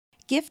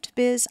Gift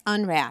Biz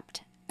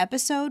Unwrapped,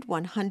 episode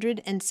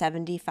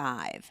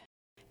 175.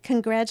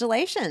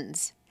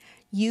 Congratulations!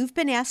 You've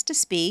been asked to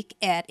speak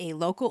at a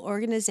local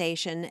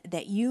organization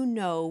that you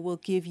know will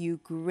give you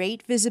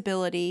great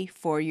visibility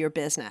for your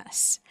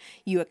business.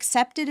 You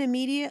accepted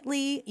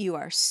immediately. You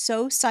are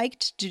so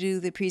psyched to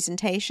do the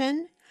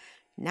presentation.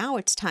 Now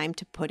it's time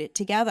to put it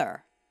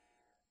together.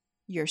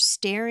 You're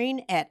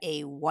staring at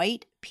a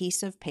white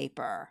piece of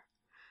paper.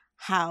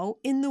 How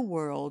in the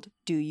world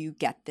do you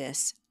get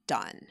this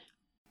done?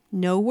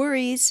 No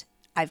worries,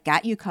 I've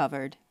got you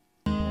covered.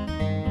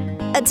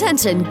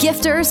 Attention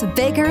gifters,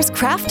 bakers,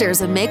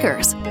 crafters, and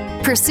makers.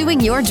 Pursuing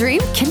your dream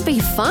can be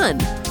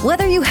fun.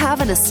 Whether you have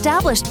an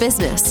established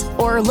business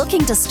or are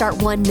looking to start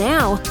one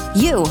now,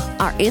 you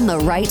are in the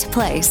right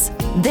place.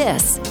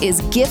 This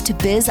is Gift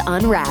Biz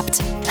Unwrapped,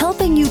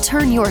 helping you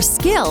turn your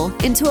skill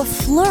into a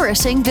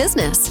flourishing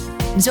business.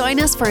 Join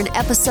us for an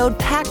episode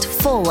packed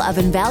full of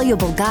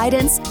invaluable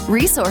guidance,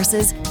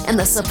 resources, and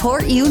the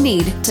support you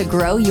need to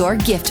grow your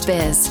gift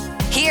biz.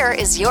 Here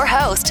is your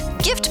host,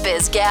 Gift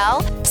Biz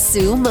gal,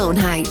 Sue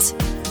Monheit.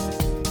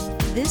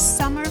 This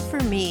summer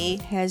for me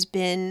has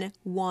been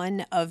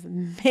one of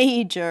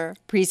major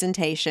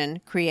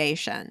presentation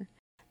creation.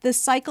 The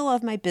cycle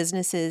of my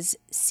businesses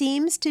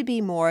seems to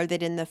be more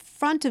that in the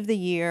front of the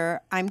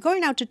year, I'm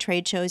going out to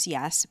trade shows,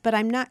 yes, but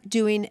I'm not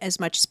doing as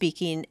much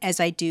speaking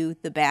as I do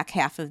the back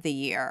half of the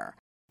year.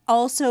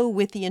 Also,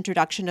 with the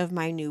introduction of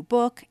my new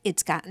book,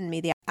 it's gotten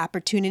me the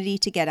opportunity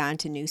to get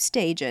onto new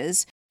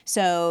stages.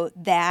 So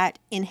that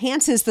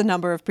enhances the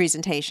number of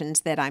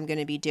presentations that I'm going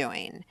to be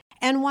doing.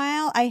 And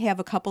while I have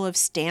a couple of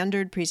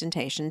standard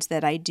presentations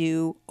that I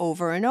do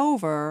over and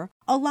over,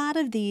 a lot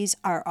of these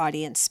are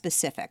audience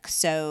specific.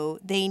 So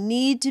they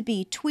need to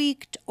be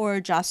tweaked or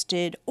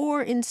adjusted,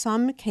 or in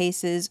some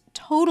cases,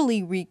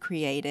 totally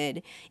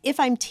recreated if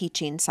I'm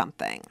teaching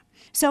something.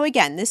 So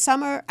again, this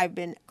summer I've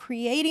been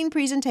creating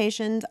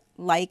presentations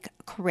like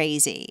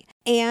crazy.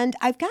 And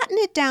I've gotten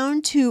it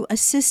down to a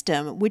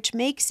system which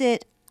makes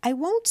it, I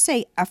won't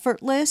say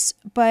effortless,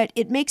 but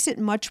it makes it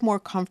much more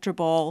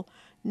comfortable.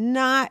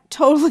 Not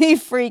totally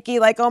freaky,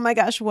 like, oh my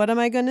gosh, what am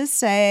I going to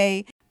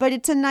say? But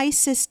it's a nice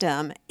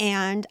system.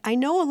 And I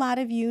know a lot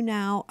of you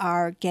now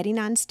are getting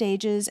on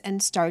stages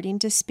and starting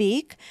to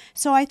speak.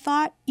 So I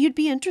thought you'd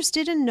be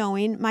interested in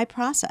knowing my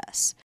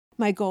process.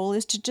 My goal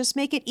is to just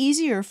make it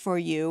easier for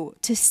you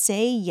to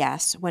say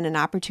yes when an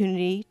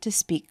opportunity to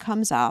speak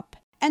comes up.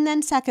 And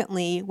then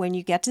secondly, when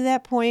you get to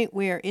that point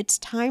where it's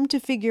time to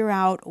figure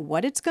out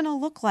what it's going to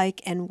look like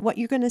and what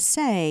you're going to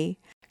say,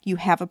 you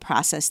have a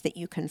process that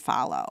you can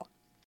follow.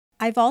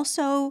 I've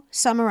also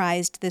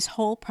summarized this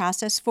whole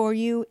process for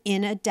you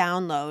in a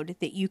download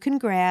that you can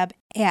grab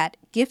at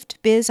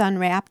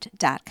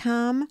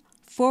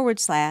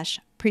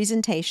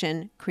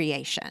giftbizunwrapped.com/presentation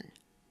creation.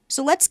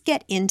 So let's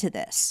get into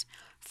this.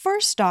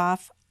 First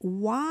off,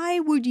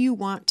 why would you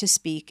want to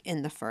speak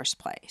in the first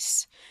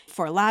place?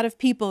 For a lot of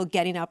people,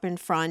 getting up in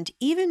front,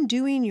 even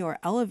doing your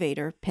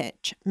elevator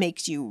pitch,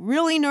 makes you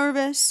really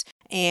nervous.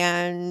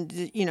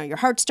 And, your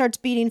heart starts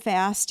beating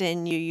fast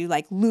and you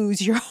like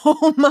lose your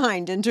whole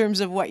mind in terms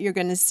of what you're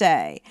going to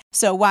say.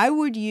 So why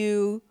would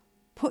you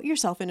put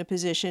yourself in a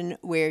position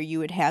where you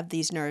would have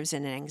these nerves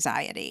and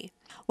anxiety?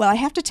 Well, I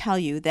have to tell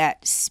you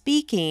that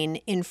speaking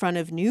in front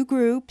of new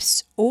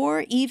groups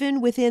or even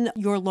within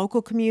your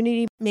local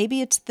community,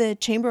 maybe it's the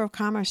Chamber of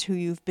Commerce who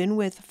you've been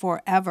with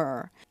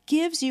forever,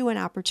 gives you an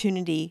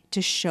opportunity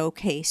to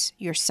showcase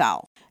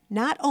yourself.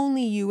 Not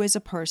only you as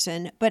a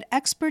person, but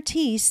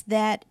expertise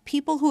that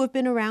people who have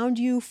been around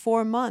you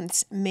for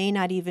months may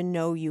not even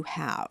know you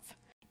have.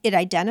 It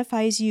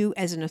identifies you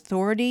as an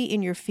authority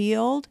in your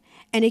field,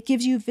 and it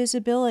gives you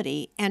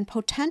visibility and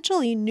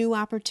potentially new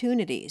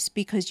opportunities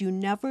because you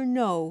never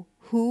know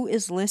who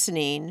is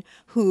listening,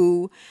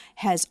 who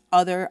has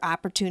other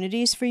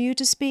opportunities for you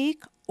to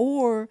speak,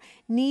 or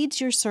needs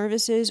your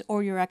services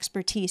or your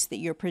expertise that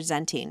you're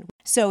presenting.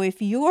 So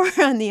if you're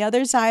on the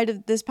other side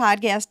of this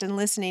podcast and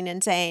listening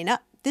and saying, oh,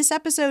 this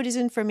episode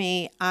isn't for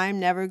me, I'm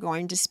never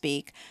going to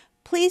speak,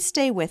 please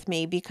stay with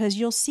me because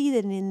you'll see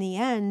that in the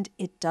end,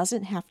 it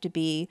doesn't have to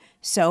be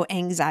so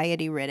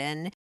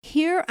anxiety-ridden.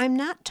 Here, I'm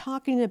not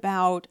talking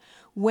about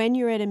when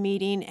you're at a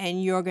meeting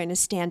and you're going to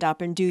stand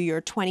up and do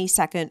your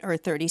 20-second or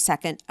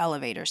 30-second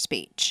elevator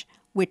speech,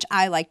 which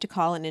I like to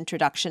call an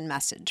introduction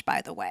message,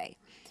 by the way.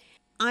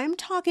 I'm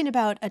talking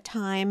about a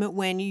time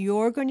when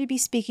you're going to be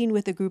speaking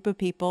with a group of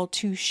people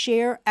to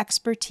share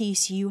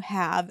expertise you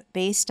have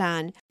based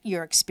on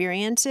your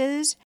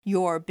experiences,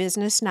 your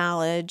business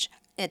knowledge,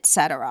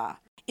 etc.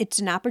 It's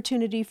an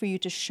opportunity for you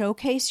to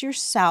showcase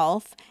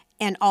yourself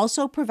and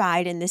also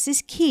provide, and this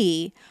is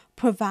key,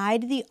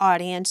 provide the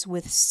audience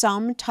with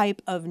some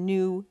type of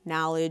new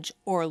knowledge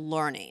or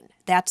learning.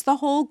 That's the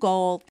whole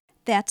goal.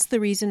 That's the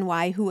reason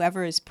why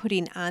whoever is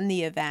putting on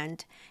the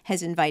event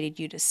has invited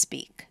you to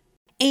speak.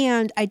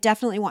 And I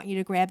definitely want you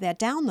to grab that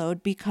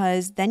download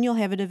because then you'll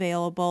have it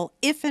available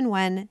if and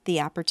when the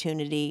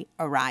opportunity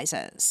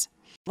arises.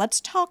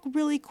 Let's talk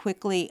really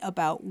quickly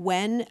about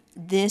when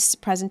this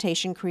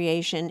presentation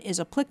creation is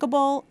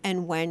applicable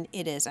and when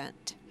it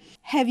isn't.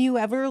 Have you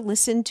ever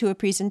listened to a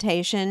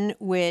presentation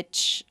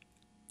which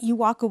you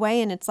walk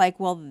away and it's like,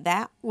 well,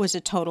 that was a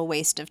total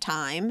waste of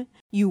time.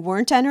 You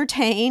weren't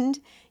entertained,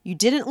 you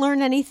didn't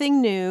learn anything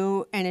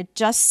new, and it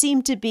just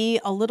seemed to be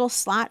a little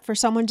slot for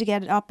someone to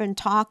get up and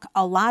talk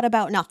a lot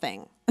about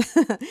nothing.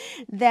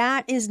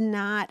 That is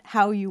not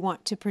how you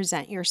want to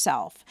present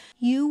yourself.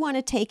 You want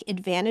to take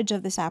advantage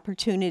of this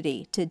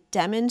opportunity to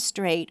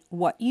demonstrate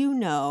what you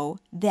know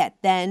that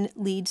then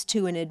leads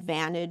to an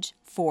advantage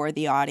for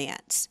the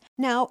audience.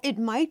 Now, it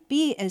might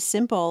be as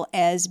simple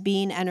as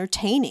being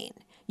entertaining.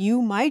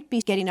 You might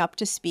be getting up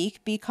to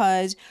speak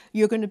because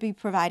you're going to be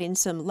providing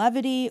some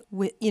levity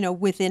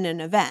within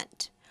an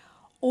event.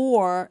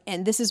 Or,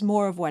 and this is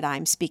more of what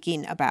I'm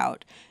speaking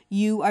about,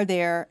 you are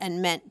there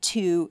and meant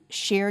to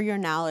share your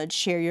knowledge,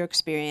 share your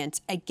experience,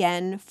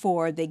 again,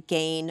 for the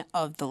gain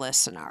of the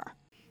listener.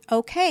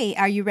 Okay,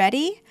 are you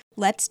ready?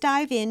 Let's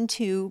dive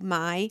into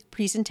my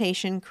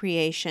presentation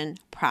creation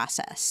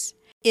process.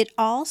 It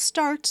all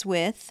starts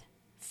with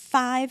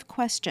 5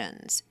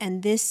 questions,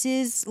 and this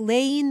is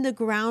laying the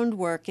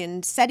groundwork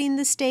and setting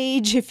the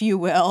stage, if you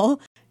will,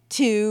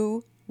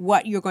 to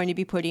what you're going to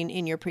be putting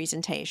in your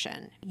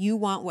presentation. You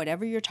want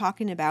whatever you're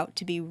talking about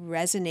to be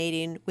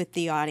resonating with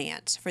the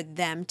audience, for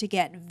them to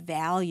get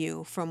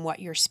value from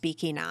what you're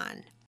speaking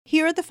on.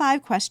 Here are the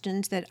 5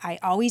 questions that I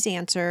always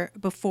answer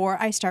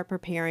before I start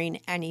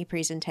preparing any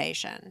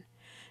presentation.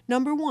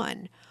 Number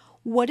 1,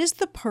 what is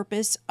the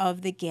purpose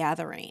of the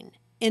gathering?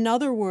 In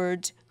other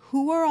words,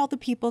 who are all the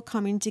people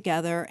coming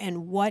together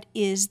and what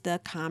is the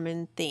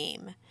common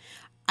theme?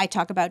 I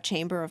talk about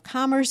Chamber of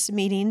Commerce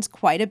meetings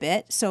quite a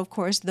bit, so of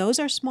course those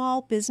are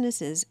small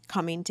businesses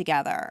coming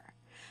together.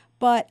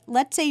 But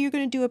let's say you're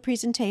going to do a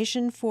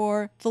presentation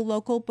for the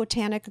local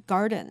botanic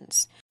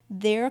gardens.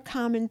 Their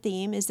common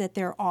theme is that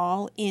they're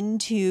all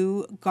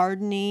into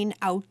gardening,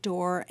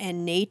 outdoor,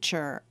 and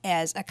nature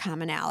as a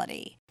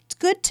commonality. It's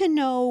good to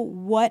know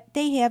what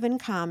they have in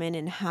common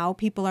and how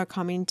people are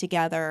coming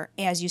together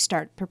as you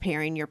start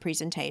preparing your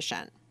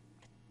presentation.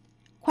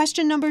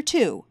 Question number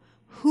 2,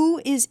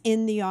 who is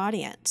in the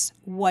audience?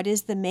 What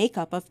is the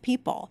makeup of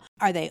people?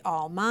 Are they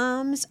all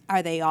moms?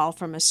 Are they all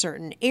from a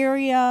certain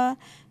area?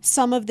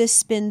 Some of this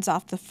spins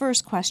off the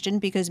first question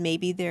because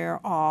maybe they're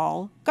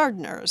all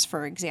gardeners,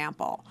 for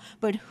example.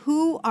 But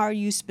who are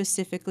you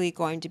specifically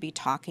going to be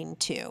talking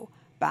to?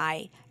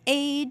 By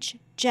age,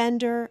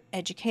 gender,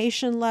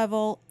 education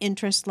level,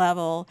 interest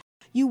level.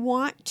 You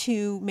want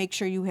to make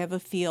sure you have a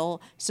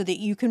feel so that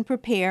you can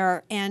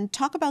prepare and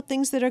talk about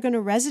things that are going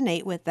to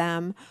resonate with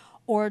them,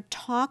 or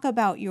talk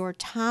about your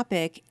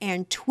topic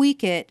and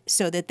tweak it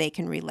so that they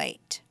can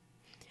relate.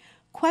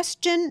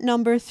 Question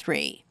number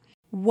 3,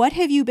 what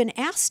have you been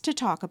asked to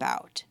talk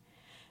about?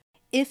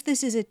 If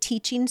this is a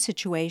teaching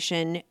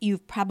situation,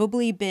 you've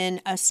probably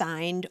been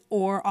assigned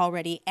or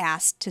already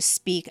asked to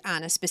speak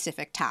on a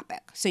specific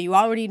topic. So you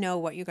already know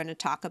what you're going to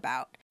talk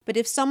about. But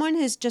if someone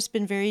has just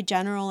been very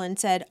general and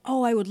said,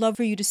 oh, I would love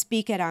for you to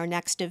speak at our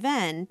next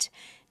event,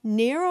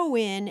 narrow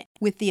in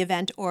with the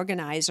event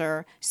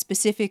organizer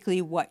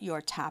specifically what your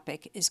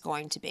topic is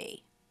going to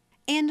be.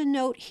 And a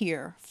note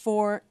here,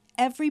 for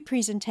every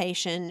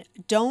presentation,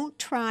 don't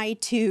try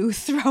to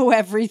throw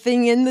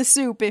everything in the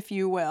soup, if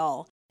you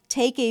will.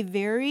 Take a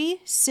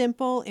very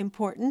simple,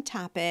 important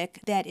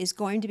topic that is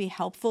going to be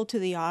helpful to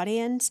the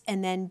audience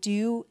and then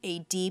do a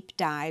deep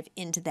dive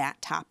into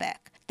that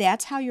topic.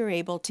 That's how you're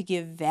able to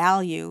give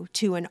value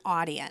to an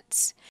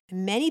audience.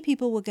 Many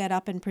people will get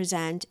up and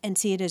present and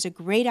see it as a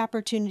great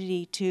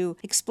opportunity to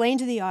explain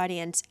to the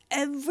audience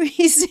every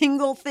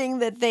single thing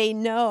that they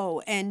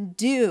know and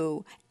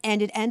do.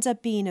 And it ends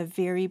up being a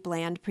very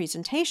bland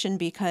presentation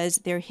because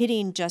they're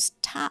hitting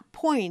just top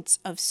points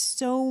of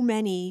so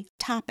many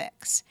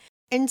topics.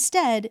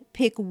 Instead,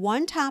 pick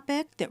one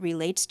topic that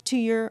relates to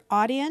your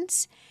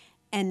audience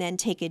and then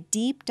take a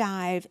deep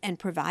dive and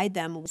provide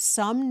them with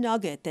some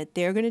nugget that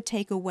they're going to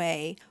take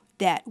away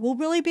that will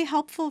really be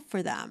helpful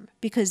for them,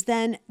 because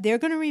then they're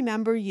going to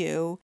remember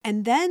you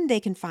and then they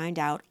can find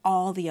out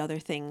all the other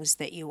things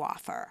that you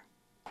offer.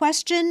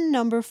 Question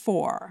number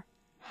 4,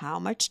 how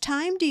much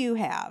time do you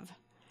have?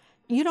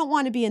 You don't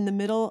want to be in the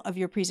middle of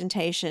your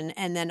presentation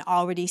and then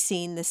already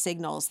seeing the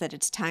signals that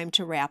it's time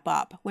to wrap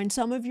up when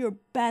some of your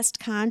best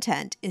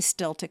content is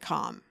still to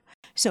come.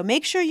 So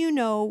make sure you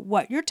know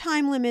what your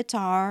time limits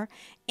are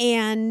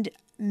and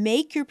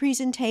make your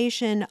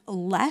presentation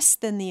less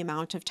than the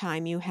amount of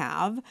time you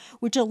have,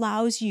 which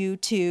allows you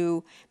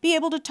to be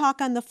able to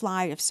talk on the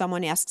fly if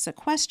someone asks a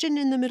question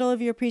in the middle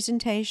of your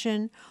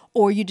presentation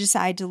or you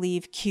decide to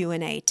leave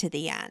Q&A to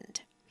the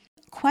end.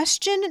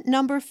 Question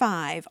number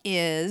 5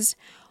 is,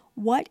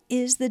 what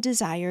is the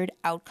desired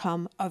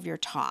outcome of your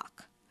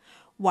talk?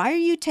 Why are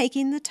you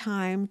taking the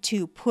time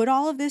to put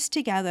all of this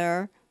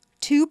together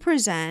to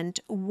present?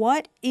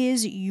 What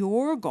is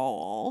your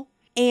goal?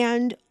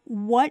 And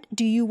what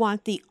do you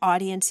want the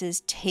audience's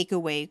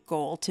takeaway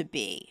goal to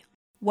be?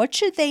 What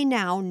should they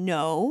now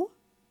know,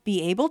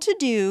 be able to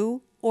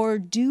do, or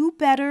do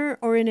better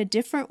or in a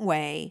different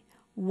way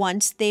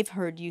once they've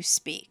heard you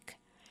speak.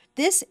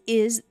 This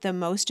is the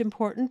most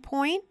important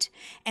point,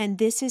 and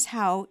this is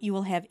how you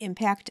will have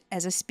impact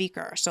as a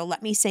speaker. So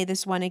let me say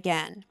this one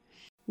again.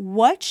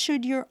 What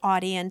should your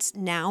audience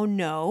now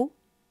know,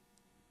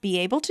 be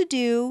able to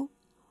do,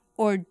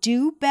 or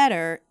do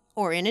better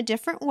or in a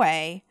different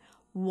way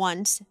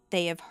once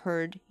they have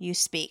heard you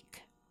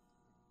speak?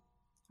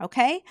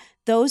 Okay,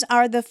 those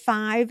are the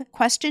 5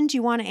 questions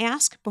you want to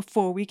ask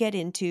before we get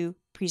into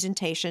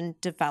presentation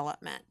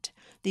development.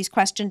 These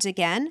questions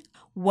again: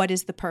 what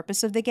is the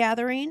purpose of the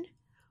gathering?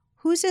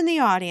 Who's in the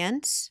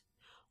audience?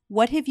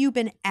 What have you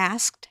been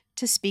asked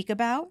to speak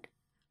about?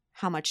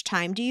 How much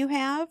time do you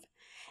have?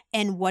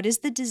 And what is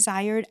the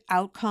desired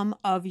outcome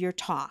of your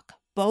talk,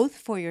 both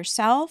for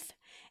yourself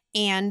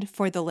and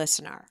for the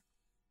listener?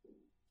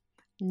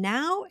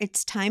 Now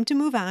it's time to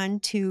move on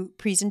to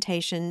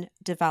presentation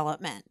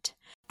development.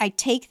 I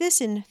take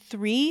this in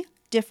 3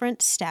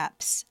 different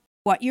steps.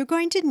 What you're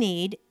going to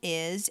need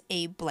is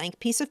a blank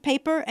piece of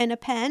paper and a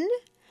pen,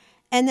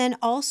 and then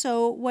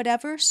also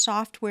whatever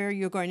software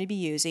you're going to be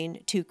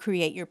using to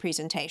create your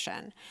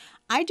presentation.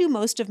 I do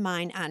most of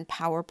mine on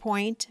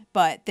PowerPoint,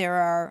 but there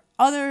are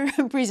other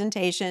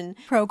presentation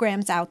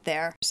programs out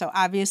there. So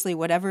obviously,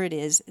 whatever it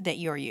is that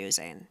you're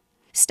using.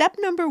 Step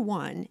number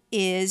 1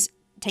 is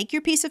take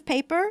your piece of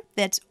paper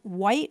that's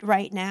white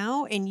right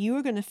now, and you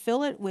are going to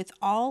fill it with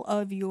all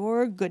of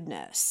your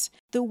goodness.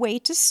 The way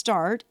to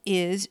start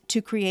is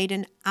to create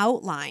an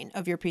outline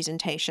of your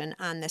presentation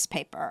on this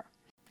paper.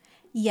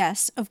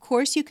 Yes, of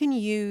course you can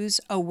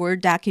use a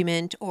Word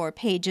document or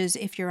Pages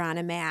if you're on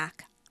a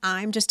Mac.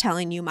 I'm just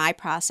telling you my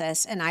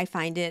process, and I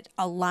find it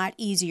a lot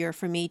easier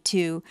for me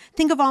to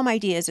think of all my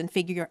ideas and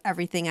figure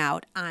everything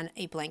out on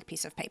a blank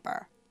piece of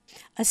paper.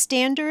 A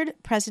standard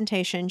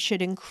presentation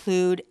should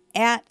include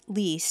at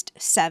least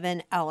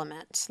 7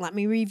 elements. Let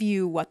me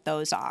review what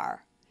those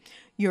are.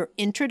 Your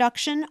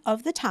introduction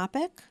of the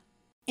topic,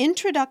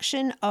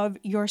 introduction of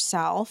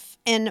yourself,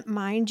 and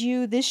mind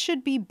you, this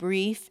should be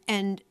brief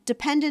and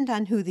dependent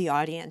on who the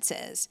audience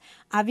is.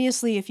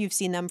 Obviously, if you've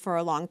seen them for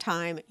a long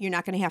time, you're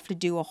not going to have to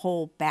do a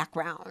whole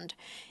background.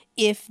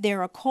 If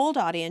they're a cold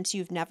audience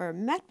you've never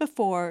met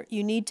before,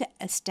 you need to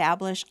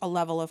establish a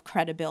level of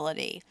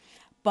credibility.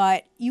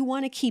 But you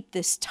want to keep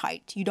this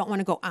tight. You don't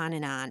want to go on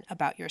and on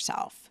about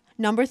yourself.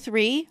 Number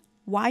 3,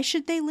 why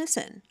should they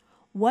listen?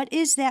 What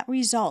is that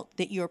result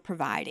that you're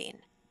providing?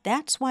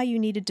 That's why you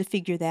needed to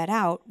figure that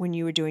out when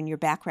you were doing your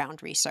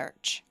background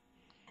research.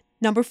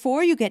 Number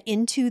 4, you get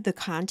into the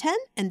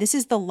content, and this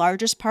is the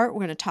largest part.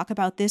 We're going to talk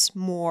about this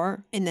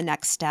more in the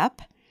next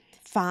step.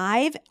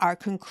 5 are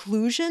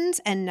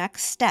conclusions and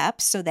next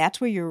steps, so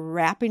that's where you're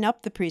wrapping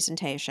up the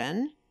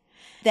presentation.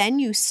 Then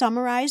you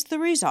summarize the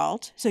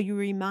result, so you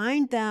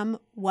remind them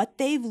what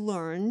they've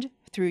learned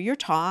through your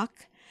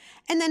talk,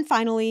 and then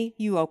finally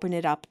you open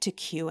it up to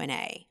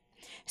Q&A.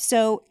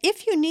 So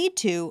if you need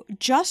to,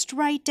 just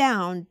write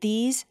down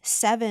these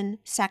 7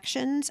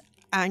 sections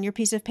on your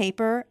piece of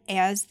paper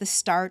as the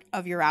start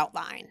of your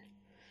outline.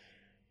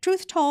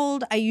 Truth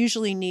told, I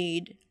usually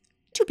need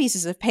 2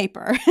 pieces of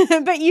paper,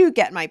 but you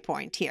get my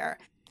point here.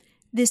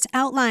 This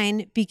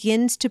outline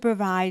begins to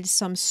provide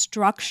some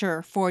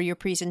structure for your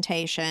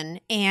presentation,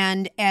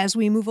 and as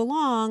we move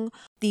along,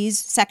 these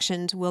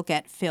sections will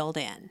get filled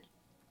in.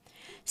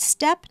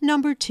 Step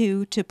number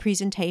 2 to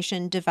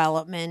presentation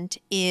development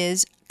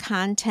is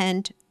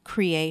content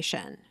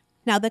creation.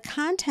 Now, the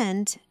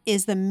content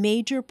is the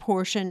major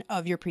portion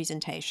of your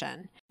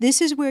presentation.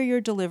 This is where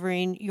you're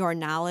delivering your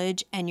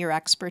knowledge and your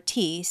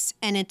expertise,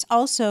 and it's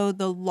also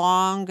the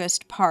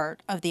longest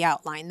part of the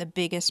outline, the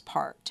biggest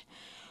part.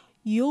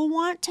 You'll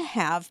want to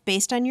have,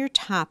 based on your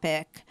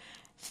topic,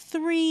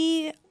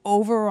 3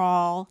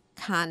 overall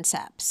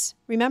concepts.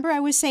 Remember, I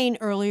was saying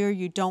earlier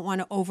you don't want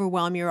to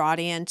overwhelm your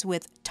audience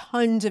with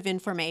tons of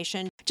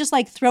information, just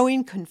like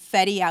throwing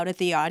confetti out at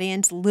the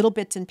audience, little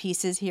bits and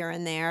pieces here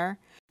and there.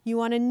 You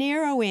want to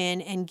narrow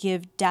in and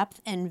give depth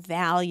and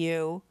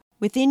value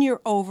within your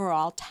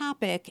overall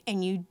topic,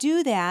 and you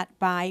do that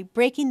by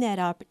breaking that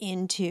up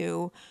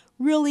into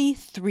really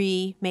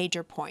 3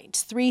 major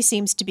points. 3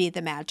 seems to be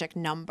the magic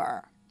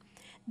number.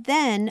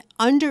 Then,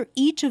 under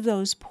each of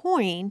those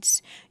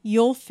points,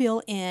 you'll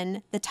fill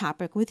in the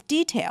topic with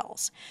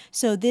details.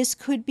 So this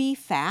could be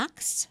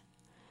facts,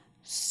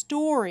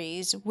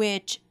 stories,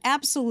 which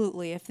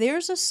absolutely, if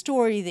there's a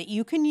story that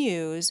you can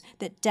use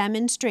that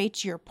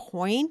demonstrates your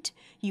point,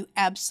 you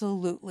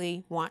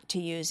absolutely want to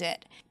use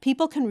it.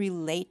 People can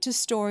relate to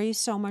stories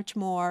so much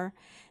more.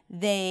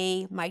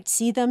 They might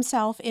see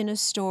themselves in a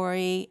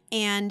story,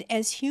 and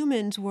as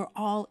humans, we're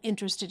all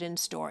interested in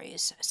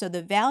stories. So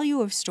the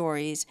value of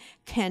stories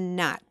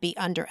cannot be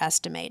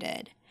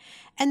underestimated.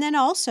 And then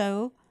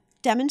also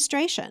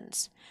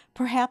demonstrations.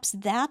 Perhaps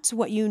that's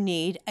what you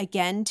need,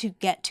 again, to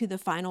get to the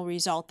final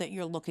result that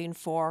you're looking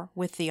for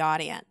with the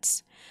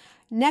audience.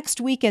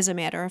 Next week, as a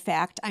matter of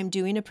fact, I'm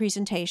doing a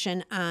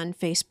presentation on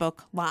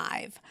Facebook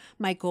Live.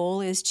 My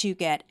goal is to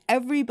get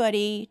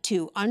everybody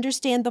to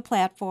understand the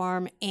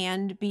platform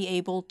and be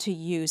able to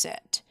use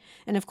it.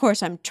 And of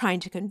course, I'm trying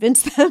to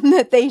convince them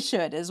that they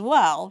should as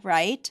well,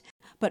 right?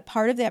 But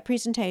part of that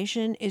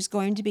presentation is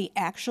going to be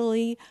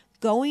actually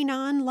going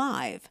on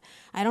live.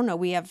 I don't know,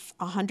 we have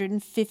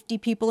 150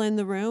 people in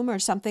the room or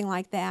something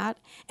like that.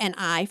 And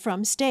I,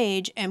 from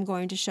stage, am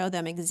going to show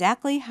them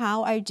exactly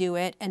how I do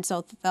it. And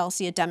so they'll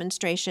see a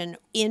demonstration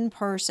in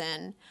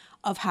person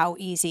of how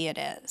easy it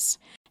is.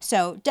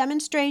 So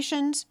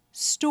demonstrations,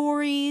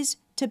 stories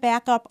to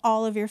back up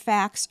all of your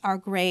facts are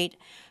great.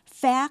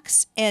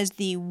 Facts as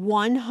the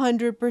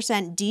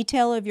 100%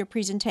 detail of your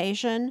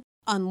presentation,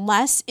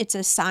 unless it's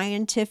a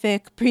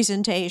scientific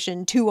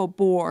presentation to a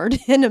board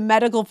in a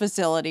medical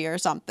facility or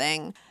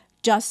something,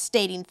 just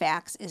stating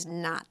facts is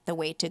not the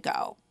way to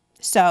go.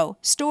 So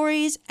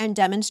stories and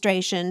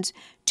demonstrations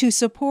to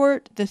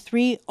support the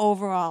 3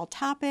 overall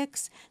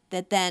topics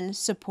that then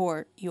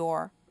support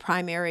your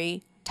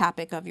primary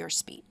topic of your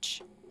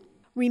speech.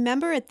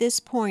 Remember, at this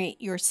point,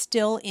 you're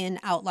still in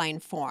outline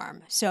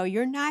form, so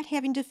you're not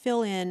having to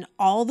fill in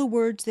all the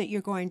words that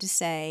you're going to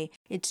say.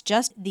 It's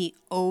just the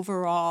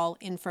overall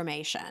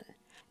information.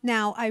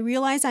 Now, I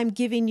realize I'm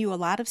giving you a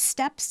lot of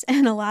steps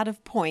and a lot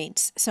of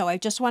points, so I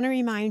just want to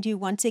remind you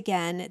once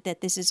again that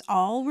this is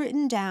all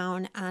written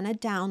down on a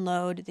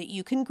download that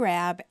you can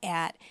grab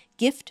at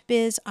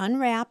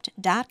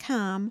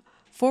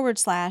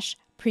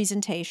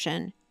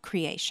giftbizunwrapped.com/presentation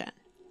creation.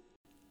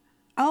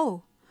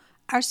 Oh,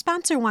 our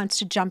sponsor wants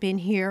to jump in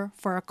here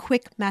for a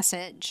quick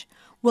message.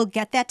 We'll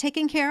get that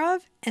taken care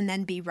of and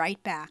then be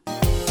right back.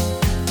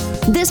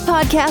 This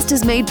podcast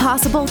is made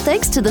possible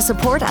thanks to the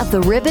support of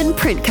the Ribbon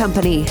Print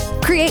Company.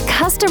 Create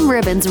custom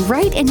ribbons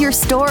right in your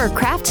store or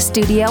craft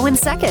studio in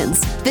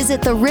seconds.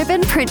 Visit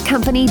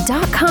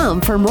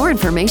theribbonprintcompany.com for more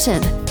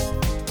information.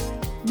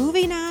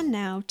 Moving on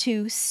now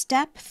to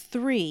step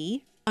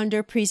 3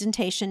 under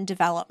presentation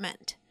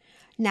development.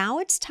 Now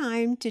it's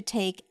time to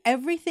take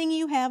everything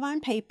you have on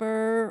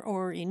paper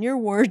or in your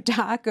Word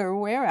doc or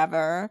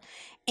wherever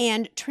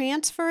and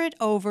transfer it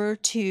over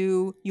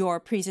to your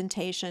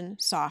presentation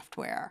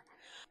software.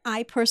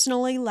 I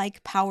personally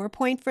like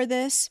PowerPoint for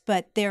this,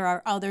 but there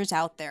are others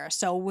out there.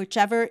 So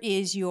whichever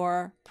is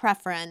your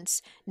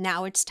preference,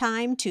 now it's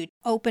time to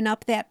open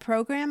up that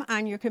program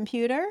on your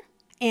computer,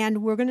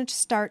 and we're going to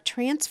start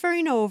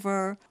transferring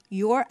over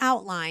your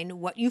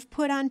outline, what you've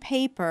put on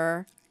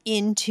paper,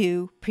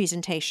 into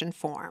presentation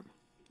form.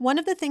 One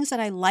of the things that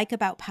I like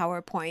about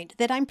PowerPoint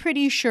that I'm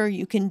pretty sure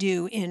you can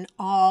do in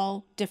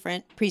all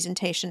different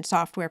presentation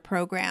software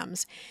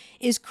programs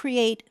is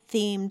create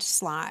themed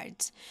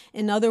slides.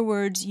 In other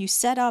words, you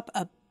set up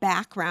a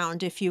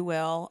background, if you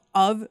will,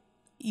 of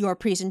your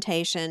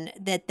presentation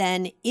that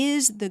then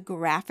is the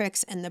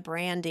graphics and the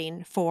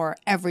branding for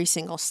every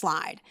single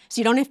slide.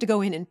 So you don't have to go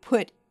in and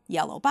put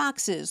yellow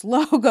boxes,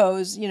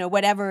 logos,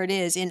 whatever it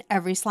is in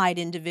every slide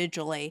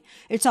individually.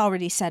 It's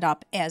already set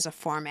up as a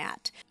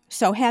format.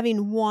 So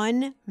having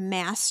one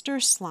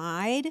master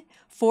slide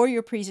for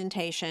your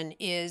presentation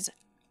is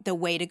the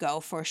way to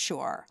go for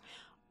sure.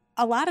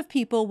 A lot of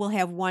people will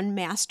have one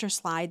master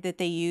slide that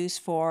they use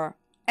for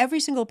every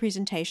single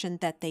presentation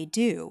that they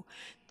do.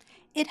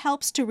 It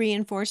helps to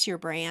reinforce your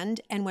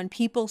brand, and when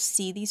people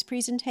see these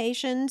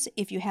presentations,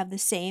 if you have the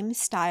same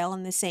style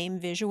and the same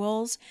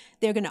visuals,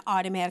 they're going to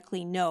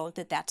automatically know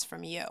that that's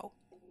from you.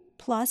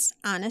 Plus,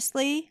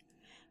 honestly,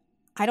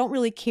 I don't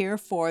really care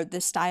for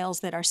the styles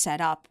that are set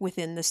up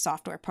within the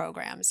software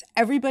programs.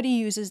 Everybody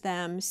uses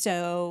them,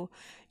 so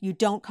you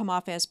don't come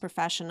off as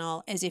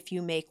professional as if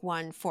you make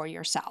one for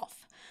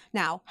yourself.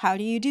 Now, how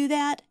do you do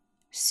that?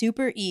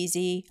 Super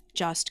easy,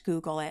 just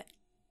Google it.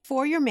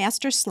 For your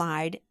master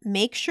slide,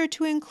 make sure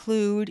to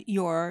include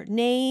your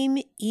name,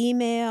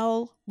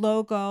 email,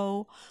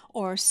 logo,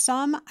 or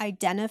some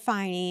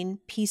identifying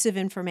piece of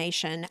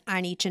information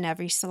on each and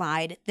every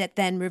slide that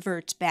then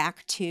reverts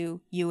back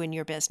to you and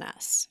your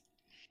business.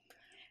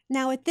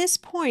 Now, at this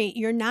point,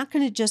 you're not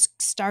going to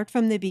just start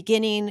from the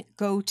beginning,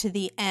 go to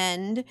the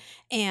end,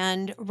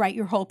 and write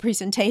your whole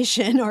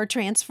presentation or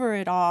transfer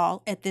it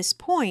all at this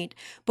point.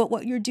 But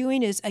what you're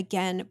doing is,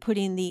 again,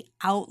 putting the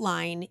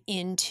outline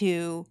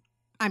into,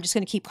 I'm just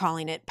going to keep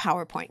calling it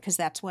PowerPoint because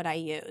that's what I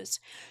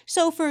use.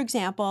 So, for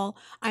example,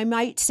 I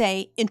might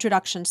say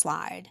introduction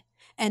slide,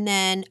 and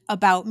then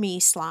about me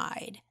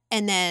slide,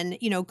 and then,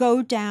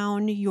 go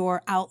down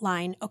your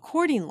outline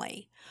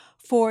accordingly.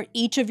 For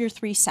each of your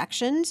 3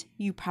 sections,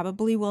 you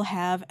probably will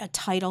have a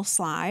title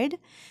slide,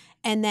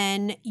 and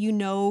then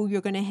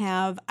you're going to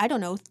have,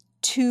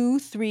 2,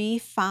 3,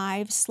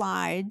 5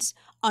 slides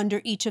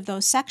under each of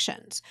those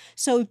sections.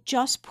 So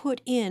just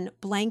put in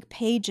blank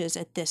pages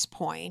at this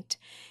point.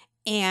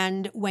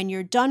 And when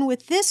you're done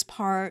with this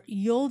part,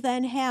 you'll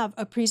then have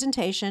a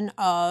presentation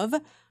of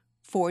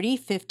 40,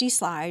 50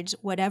 slides,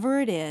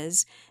 whatever it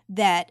is,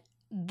 that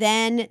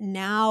then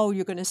now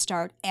you're going to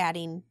start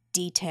adding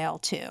detail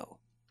to.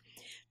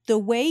 The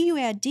way you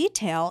add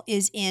detail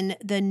is in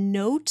the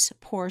notes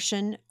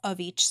portion of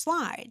each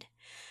slide.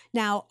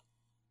 Now,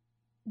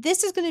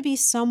 this is going to be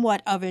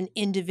somewhat of an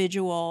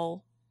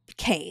individual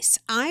case.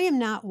 I am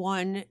not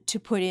one to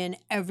put in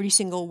every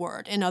single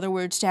word. In other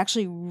words, to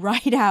actually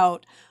write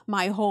out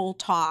my whole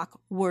talk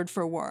word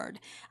for word.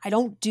 I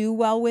don't do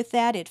well with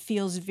that. It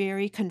feels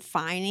very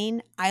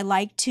confining. I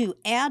like to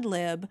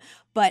ad-lib,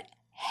 but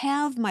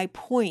have my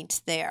points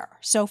there.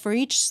 So for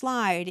each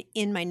slide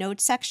in my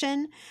notes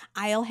section,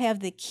 I'll have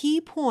the key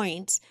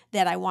points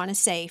that I want to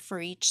say for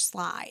each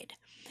slide.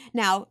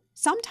 Now,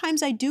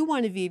 sometimes I do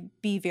want to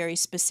be very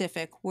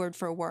specific word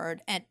for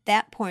word. At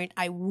that point,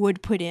 I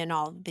would put in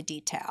all of the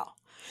detail.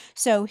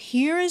 So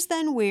here is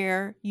then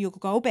where you'll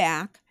go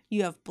back.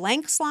 You have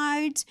blank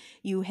slides,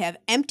 you have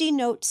empty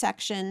note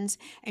sections,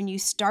 and you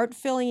start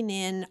filling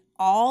in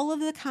all of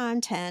the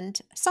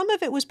content. Some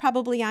of it was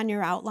probably on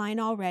your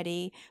outline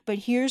already, but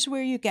here's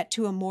where you get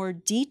to a more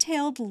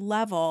detailed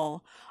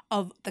level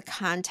of the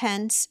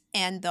contents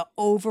and the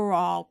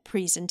overall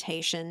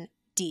presentation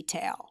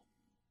detail.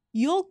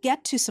 You'll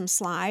get to some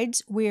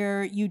slides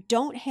where you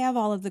don't have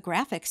all of the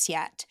graphics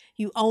yet.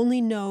 You only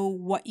know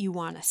what you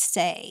want to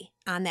say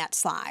on that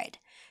slide.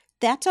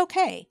 That's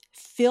okay.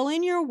 Fill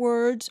in your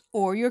words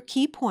or your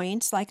key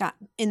points like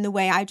in the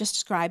way I just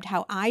described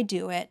how I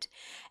do it.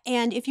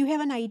 And if you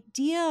have an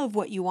idea of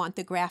what you want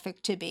the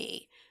graphic to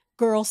be,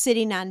 girl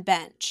sitting on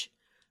bench,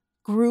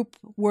 group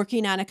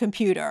working on a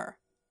computer,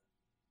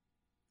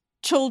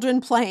 children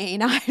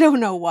playing, I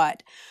don't know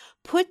what,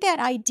 put that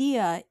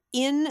idea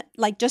in,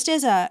 like just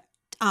as a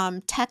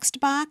text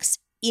box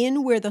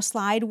in where the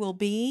slide will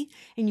be,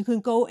 and you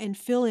can go and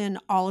fill in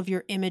all of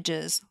your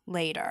images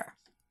later.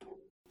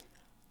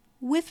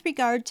 With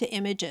regard to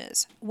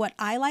images, what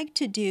I like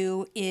to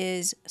do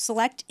is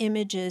select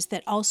images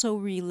that also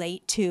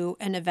relate to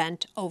an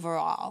event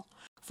overall.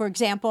 For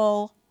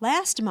example,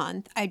 last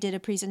month I did a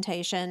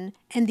presentation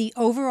and the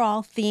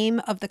overall theme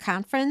of the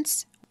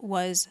conference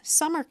was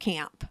summer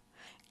camp.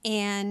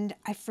 And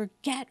I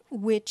forget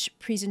which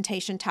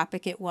presentation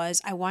topic it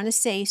was. I want to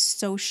say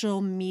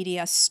social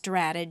media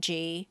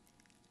strategy,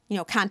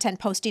 content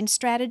posting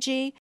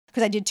strategy,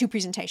 because I did 2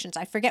 presentations.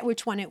 I forget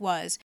which one it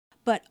was.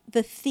 But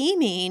the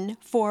theming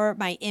for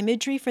my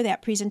imagery for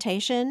that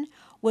presentation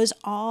was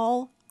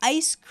all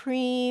ice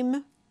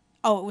cream.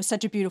 Oh, it was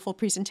such a beautiful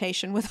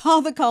presentation with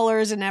all the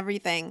colors and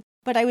everything.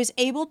 But I was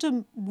able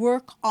to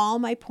work all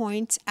my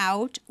points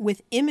out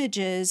with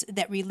images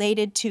that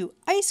related to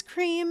ice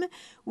cream,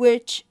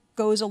 which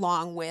goes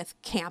along with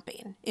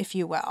camping, if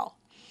you will.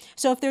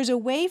 So if there's a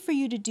way for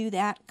you to do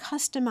that,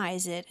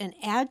 customize it and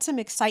add some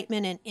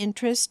excitement and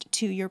interest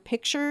to your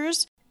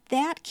pictures.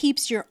 That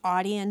keeps your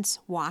audience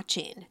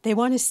watching. They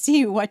want to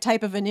see what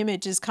type of an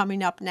image is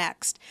coming up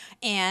next,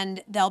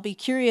 and they'll be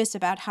curious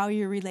about how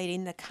you're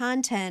relating the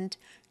content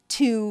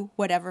to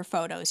whatever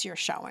photos you're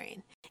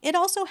showing. It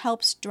also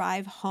helps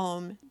drive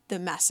home the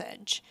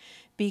message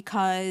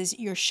because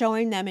you're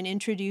showing them and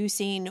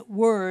introducing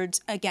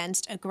words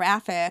against a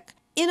graphic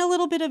in a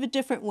little bit of a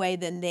different way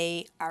than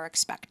they are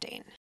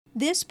expecting.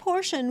 This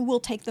portion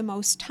will take the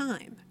most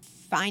time.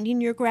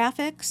 Finding your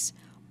graphics,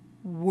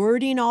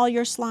 wording all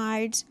your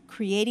slides,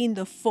 creating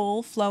the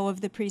full flow of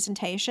the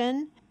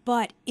presentation,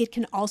 but it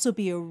can also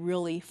be a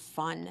really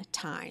fun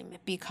time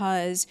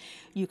because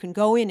you can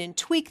go in and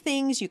tweak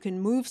things, you can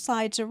move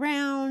slides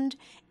around,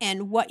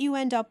 and what you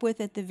end up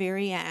with at the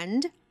very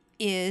end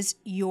is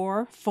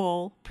your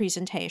full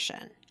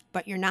presentation.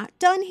 But you're not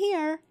done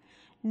here.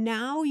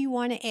 Now you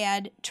want to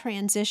add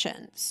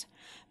transitions.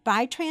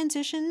 By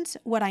transitions,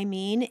 what I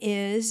mean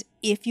is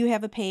if you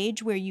have a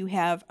page where you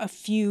have a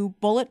few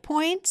bullet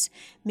points,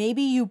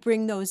 maybe you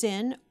bring those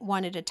in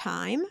one at a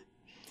time.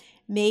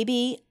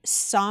 Maybe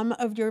some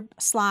of your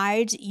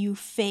slides you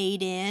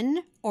fade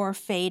in or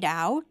fade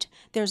out.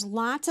 There's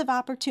lots of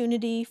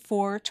opportunity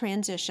for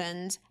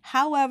transitions.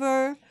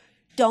 However,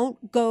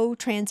 don't go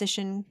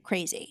transition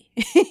crazy.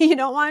 You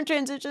don't want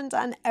transitions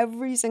on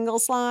every single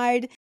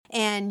slide,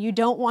 and you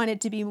don't want it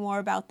to be more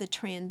about the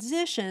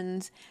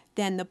transitions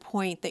than the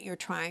point that you're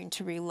trying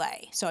to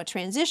relay. So a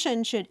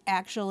transition should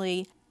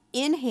actually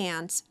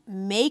enhance,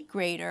 make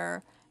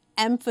greater,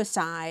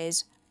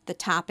 emphasize the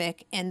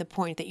topic and the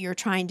point that you're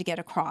trying to get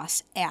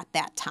across at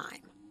that time.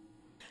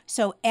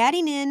 So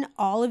adding in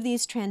all of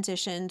these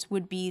transitions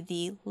would be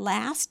the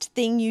last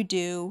thing you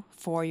do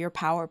for your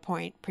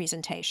PowerPoint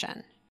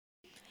presentation.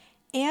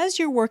 As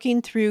you're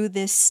working through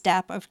this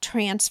step of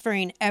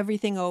transferring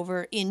everything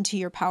over into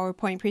your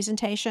PowerPoint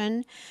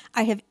presentation,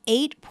 I have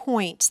 8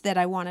 points that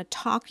I want to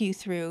talk you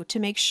through to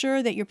make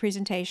sure that your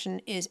presentation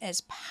is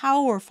as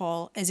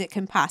powerful as it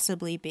can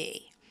possibly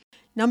be.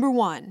 Number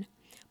 1,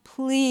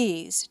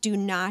 please do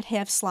not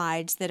have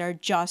slides that are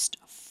just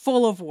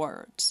full of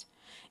words.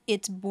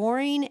 It's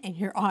boring and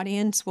your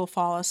audience will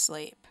fall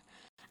asleep.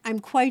 I'm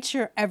quite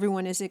sure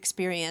everyone has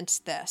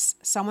experienced this.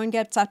 Someone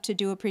gets up to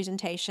do a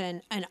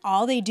presentation and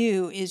all they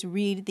do is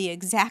read the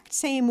exact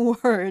same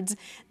words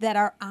that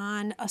are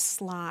on a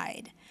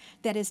slide.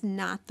 That is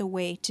not the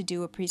way to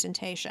do a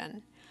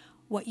presentation.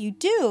 what you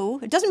do,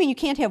 it doesn't mean you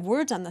can't have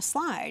words on the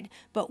slide,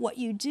 but what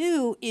you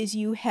do is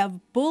you have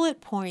bullet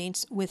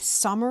points with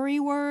summary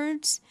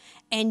words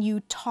and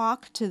you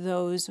talk to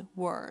those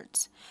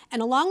words.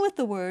 And along with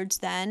the words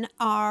then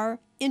are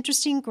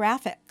interesting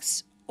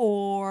graphics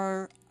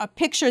or a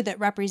picture that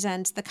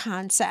represents the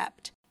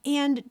concept.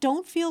 And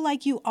don't feel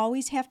like you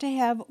always have to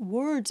have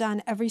words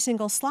on every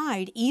single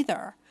slide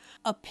either.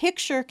 A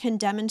picture can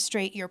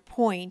demonstrate your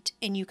point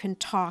and you can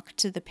talk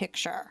to the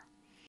picture.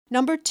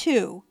 Number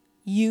 2,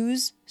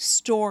 use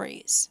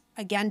stories,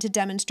 again, to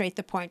demonstrate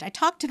the point. I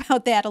talked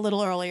about that a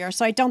little earlier,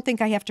 so I don't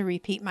think I have to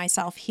repeat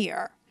myself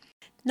here.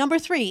 Number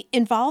 3,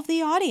 involve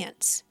the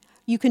audience.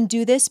 You can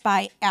do this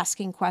by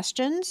asking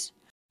questions,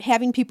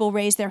 having people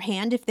raise their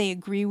hand if they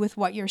agree with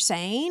what you're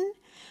saying,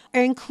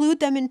 or include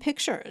them in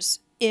pictures.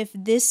 If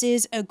this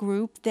is a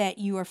group that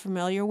you are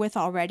familiar with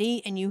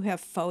already and you have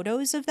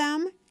photos of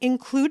them,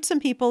 include some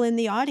people in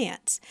the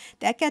audience.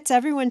 That gets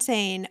everyone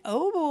saying,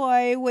 oh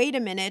boy, wait a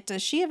minute,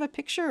 does she have a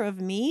picture of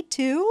me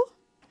too?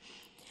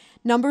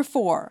 Number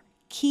 4,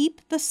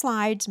 keep the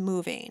slides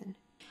moving.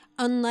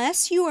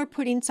 Unless you are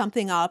putting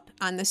something up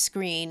on the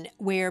screen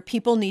where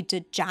people need to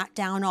jot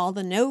down all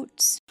the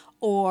notes,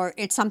 or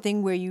it's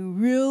something where you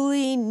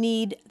really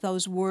need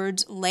those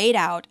words laid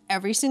out,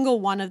 every single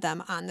one of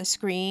them on the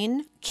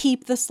screen,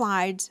 keep the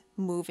slides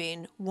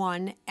moving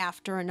one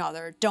after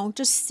another. Don't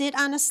just sit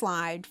on a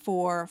slide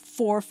for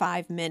 4 or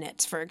 5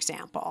 minutes, for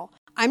example.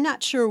 I'm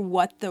not sure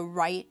what the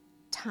right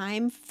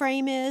time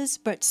frame is,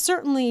 but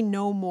certainly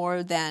no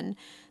more than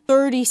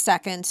 30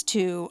 seconds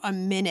to a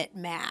minute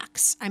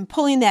max. I'm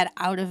pulling that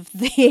out of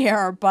the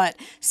air, but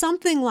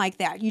something like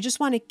that. You just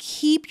want to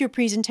keep your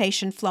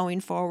presentation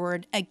flowing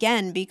forward,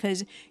 again,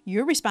 because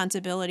your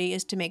responsibility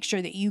is to make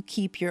sure that you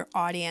keep your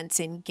audience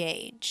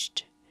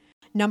engaged.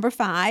 Number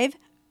 5,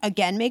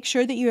 again, make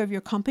sure that you have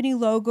your company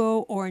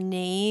logo or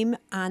name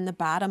on the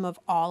bottom of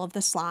all of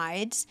the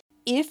slides.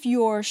 If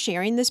you're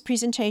sharing this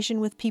presentation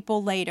with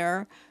people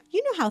later,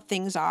 you know how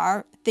things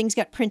are. Things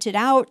get printed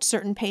out,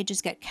 certain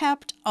pages get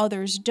kept,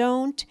 others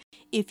don't.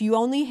 If you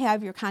only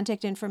have your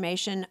contact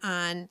information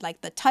on like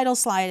the title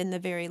slide and the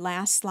very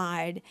last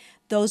slide,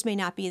 those may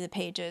not be the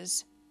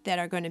pages that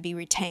are going to be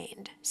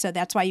retained. So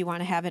that's why you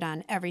want to have it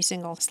on every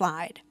single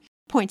slide.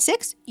 Point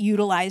 6,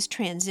 utilize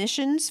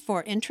transitions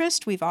for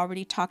interest. We've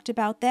already talked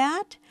about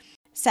that.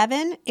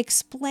 7,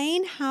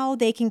 explain how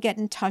they can get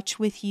in touch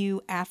with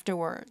you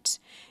afterwards.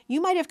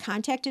 You might have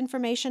contact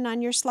information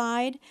on your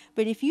slide,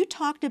 but if you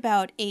talked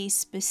about a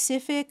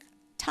specific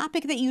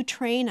topic that you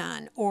train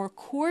on or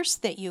course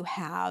that you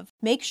have,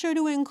 make sure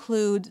to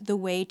include the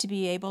way to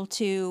be able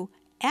to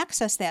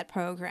access that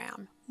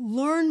program.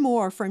 Learn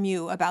more from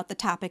you about the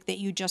topic that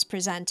you just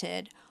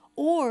presented,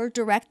 or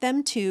direct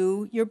them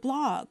to your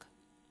blog,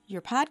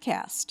 your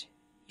podcast,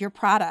 your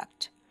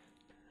product.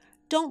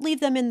 Don't leave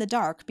them in the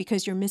dark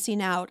because you're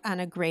missing out on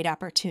a great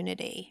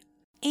opportunity.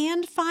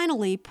 And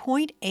finally,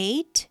 point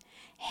 8,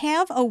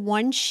 have a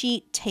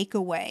one-sheet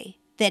takeaway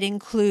that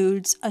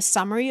includes a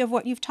summary of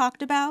what you've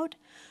talked about,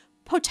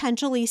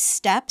 potentially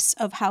steps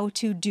of how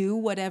to do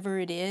whatever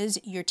it is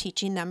you're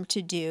teaching them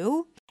to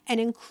do,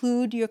 and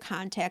include your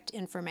contact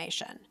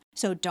information.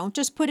 So don't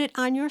just put it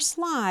on your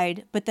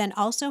slide, but then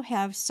also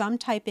have some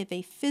type of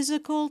a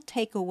physical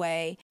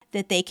takeaway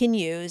that they can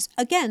use,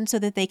 again, so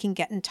that they can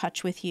get in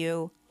touch with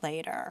you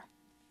later.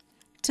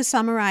 To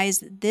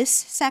summarize this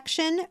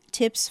section,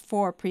 tips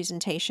for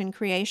presentation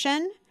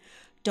creation: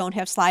 don't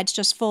have slides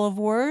just full of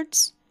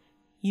words.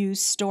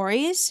 Use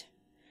stories.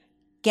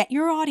 Get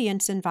your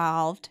audience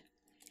involved.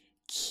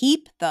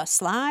 Keep the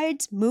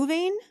slides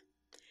moving.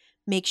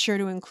 Make sure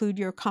to include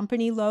your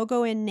company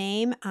logo and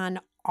name on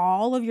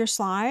all of your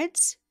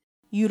slides.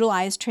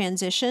 Utilize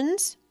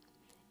transitions.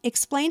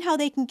 Explain how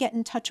they can get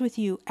in touch with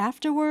you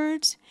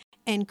afterwards,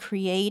 and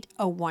create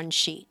a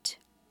one-sheet.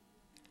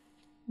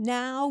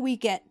 Now we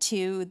get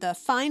to the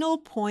final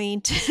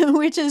point,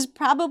 which is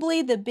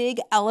probably the big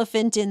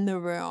elephant in the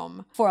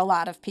room for a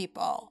lot of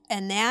people.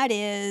 And that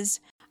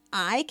is,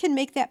 I can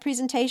make that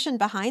presentation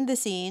behind the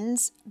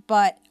scenes,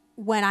 but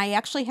when I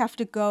actually have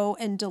to go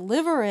and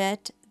deliver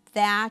it,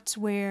 that's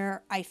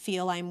where I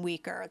feel I'm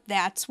weaker.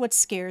 That's what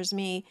scares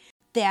me.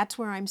 That's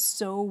where I'm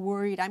so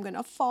worried I'm going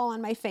to fall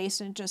on my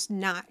face and just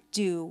not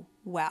do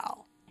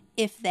well.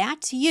 If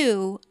that's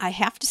you, I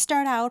have to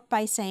start out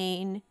by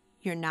saying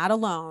you're not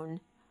alone.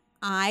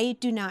 I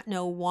do not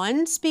know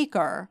one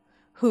speaker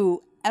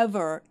who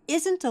ever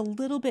isn't a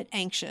little bit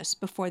anxious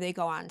before they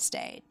go on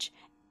stage.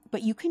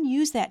 But you can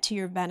use that to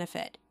your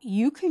benefit.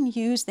 You can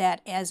use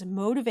that as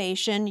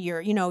motivation.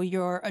 Your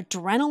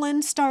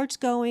adrenaline starts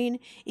going.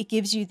 It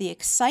gives you the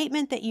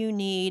excitement that you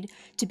need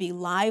to be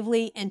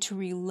lively and to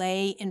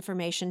relay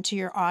information to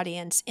your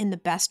audience in the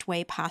best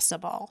way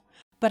possible.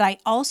 But I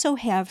also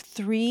have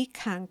 3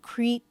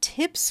 concrete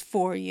tips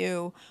for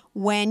you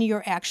when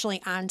you're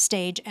actually on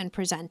stage and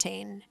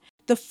presenting.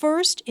 The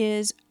first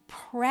is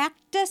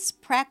practice,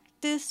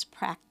 practice,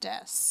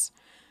 practice.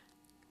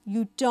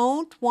 You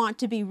don't want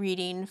to be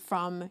reading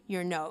from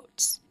your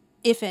notes.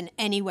 if in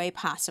any way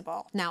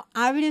possible. Now,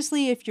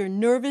 obviously, if you're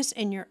nervous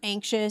and you're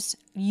anxious,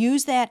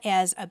 use that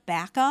as a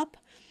backup,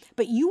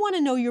 but you want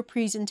to know your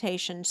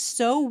presentation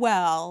so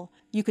well,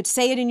 you could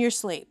say it in your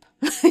sleep.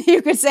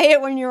 You could say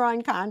it when you're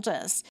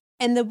unconscious.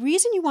 And the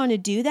reason you want to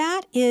do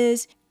that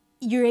is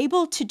you're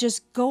able to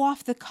just go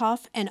off the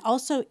cuff and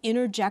also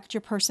interject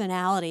your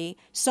personality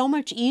so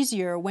much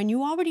easier when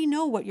you already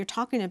know what you're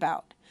talking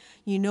about.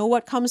 You know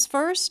what comes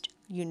first,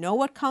 you know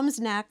what comes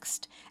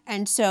next,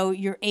 and so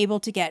you're able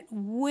to get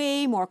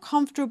way more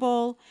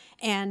comfortable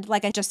and,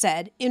 like I just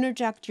said,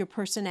 interject your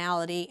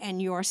personality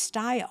and your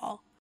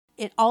style.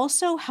 It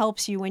also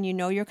helps you when you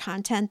know your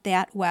content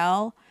that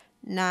well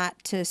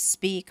not to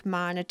speak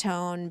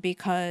monotone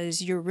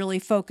because you're really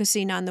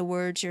focusing on the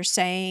words you're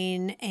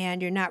saying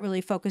and you're not really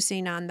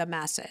focusing on the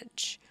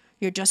message.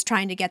 You're just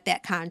trying to get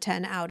that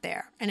content out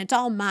there, and it's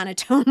all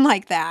monotone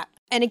like that.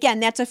 And again,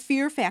 that's a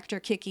fear factor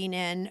kicking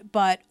in,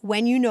 but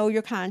when you know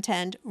your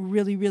content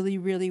really, really,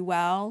 really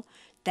well,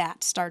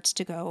 that starts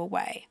to go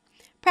away.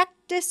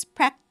 Practice,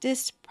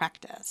 practice,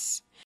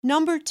 practice.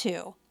 Number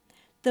 2,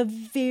 the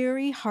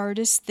very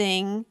hardest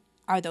thing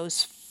are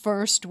those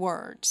first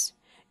words.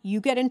 You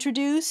get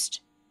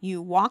introduced,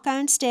 you walk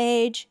on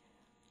stage,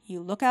 you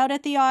look out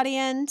at the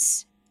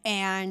audience,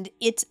 and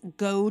it's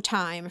go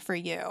time for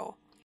you.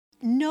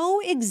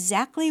 Know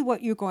exactly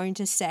what you're going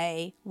to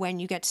say when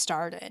you get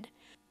started.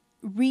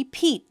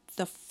 Repeat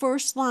the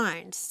first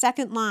line,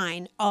 second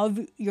line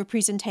of your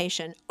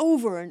presentation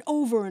over and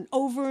over and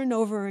over and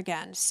over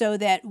again so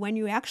that when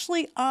you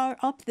actually are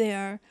up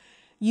there,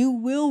 you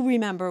will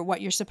remember what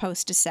you're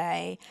supposed to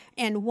say.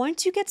 And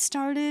once you get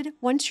started,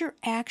 once you're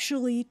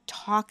actually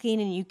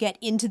talking and you get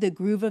into the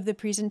groove of the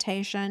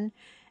presentation,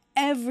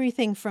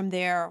 everything from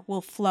there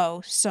will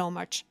flow so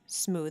much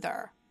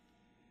smoother.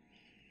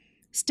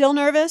 Still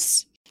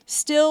nervous?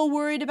 Still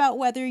worried about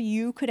whether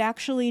you could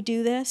actually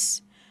do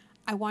this?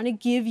 I want to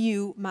give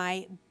you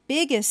my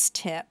biggest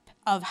tip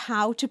of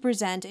how to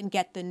present and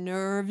get the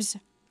nerves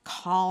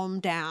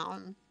calmed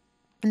down.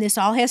 And this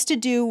all has to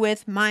do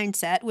with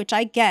mindset, which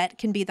I get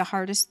can be the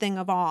hardest thing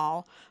of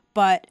all.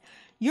 But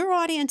your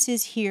audience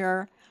is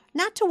here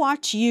not to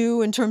watch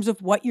you in terms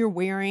of what you're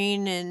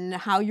wearing and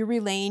how you're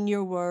relaying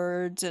your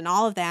words and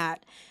all of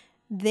that.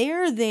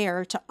 They're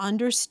there to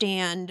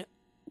understand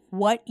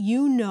what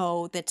you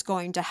know that's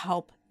going to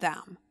help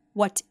them,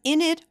 what's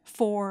in it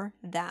for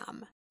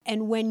them.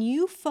 And when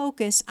you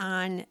focus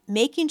on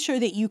making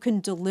sure that you can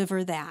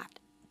deliver that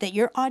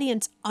your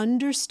audience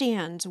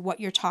understands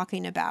what you're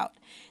talking about,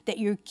 that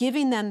you're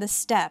giving them the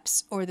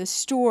steps or the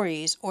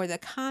stories or the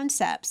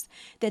concepts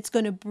that's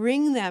going to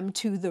bring them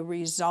to the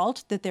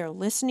result that they're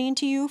listening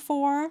to you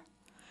for,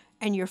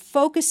 and you're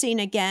focusing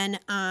again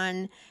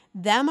on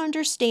them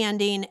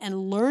understanding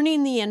and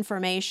learning the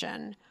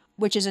information,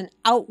 which is an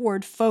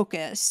outward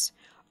focus,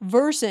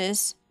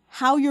 versus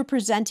how you're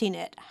presenting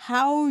it,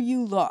 how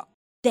you look,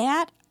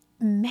 that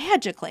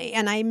magically,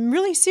 and I'm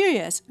really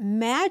serious,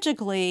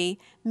 magically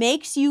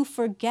makes you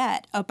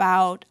forget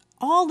about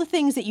all the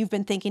things that you've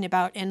been thinking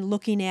about and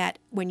looking at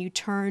when you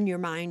turn your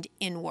mind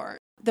inward.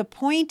 The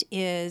point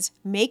is,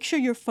 make sure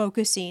you're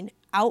focusing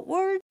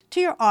outward to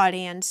your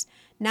audience,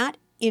 not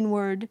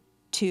inward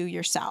to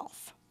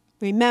yourself.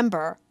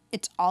 Remember,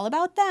 it's all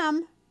about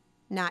them,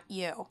 not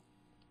you.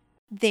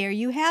 There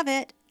you have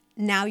it.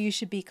 Now you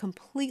should be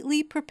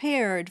completely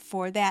prepared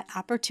for that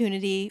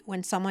opportunity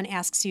when someone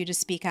asks you to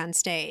speak on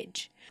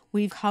stage.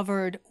 We've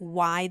covered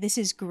why this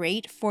is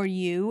great for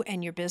you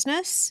and your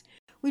business.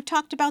 We've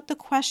talked about the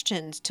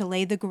questions to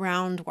lay the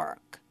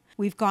groundwork.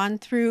 We've gone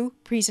through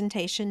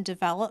presentation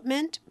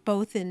development,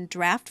 both in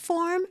draft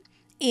form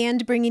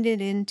and bringing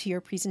it into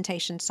your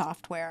presentation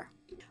software.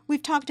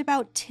 We've talked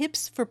about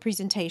tips for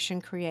presentation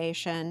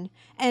creation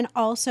and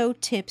also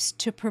tips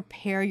to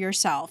prepare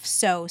yourself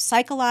so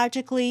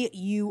psychologically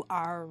you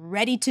are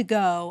ready to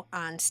go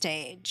on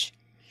stage.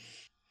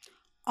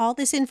 All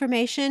this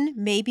information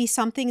may be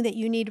something that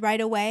you need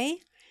right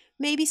away,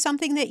 maybe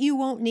something that you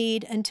won't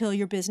need until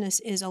your business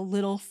is a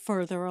little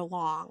further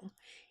along.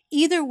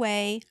 Either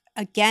way,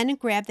 again,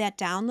 grab that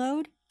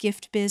download,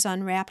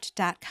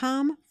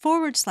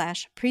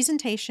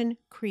 giftbizunwrapped.com/presentation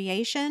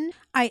creation.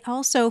 I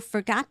also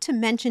forgot to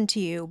mention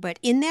to you, but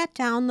in that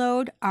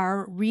download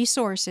are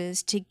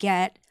resources to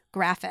get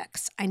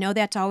graphics. I know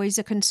that's always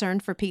a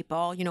concern for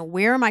people.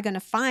 Where am I going to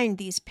find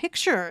these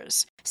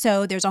pictures?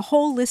 So there's a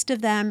whole list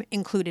of them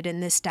included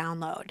in this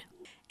download.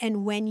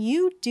 And when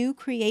you do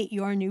create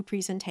your new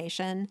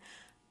presentation,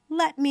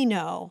 let me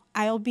know.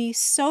 I'll be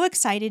so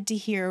excited to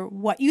hear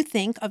what you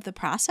think of the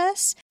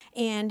process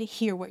and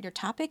hear what your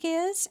topic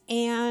is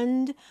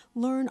and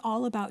learn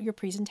all about your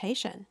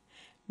presentation.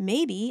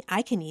 Maybe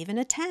I can even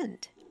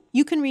attend.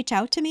 You can reach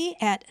out to me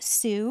at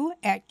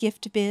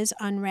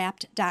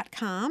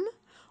sue@giftbizunwrapped.com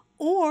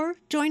or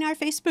join our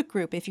Facebook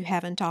group if you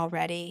haven't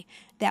already.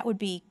 That would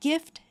be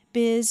Gift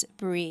Biz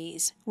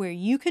Breeze, where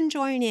you can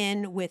join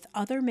in with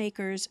other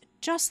makers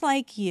just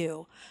like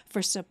you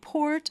for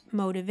support,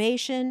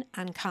 motivation,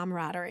 and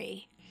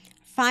camaraderie.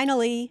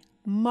 Finally,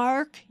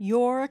 mark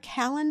your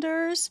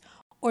calendars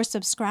or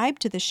subscribe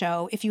to the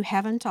show if you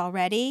haven't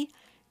already.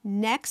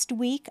 Next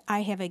week,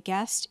 I have a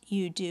guest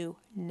you do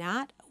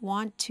not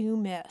want to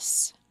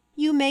miss.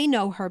 You may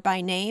know her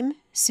by name,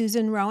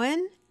 Susan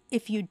Rowan.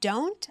 If you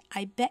don't,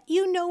 I bet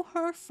you know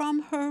her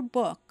from her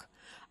book,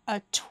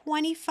 a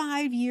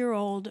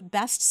 25-year-old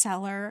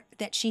bestseller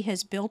that she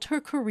has built her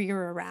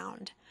career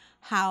around,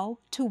 How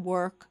to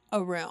Work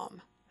a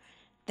Room.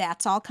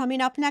 That's all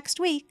coming up next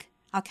week.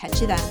 I'll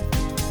catch you then.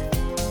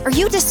 Are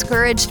you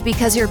discouraged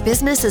because your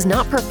business is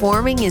not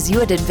performing as you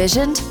had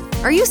envisioned?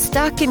 Are you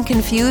stuck and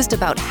confused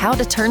about how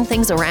to turn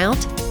things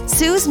around?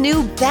 Sue's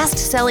new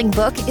best-selling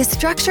book is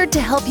structured to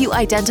help you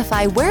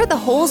identify where the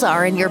holes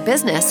are in your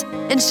business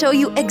and show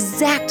you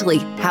exactly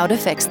how to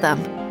fix them.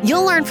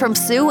 You'll learn from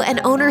Sue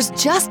and owners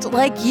just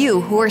like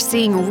you who are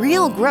seeing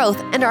real growth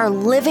and are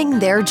living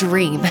their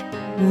dream.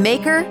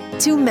 Maker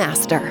to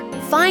master.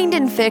 Find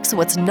and fix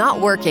what's not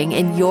working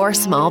in your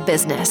small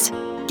business.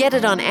 Get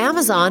it on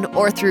Amazon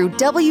or through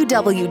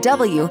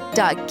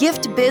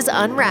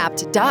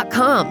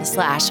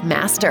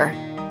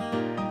www.giftbizunwrapped.com/master.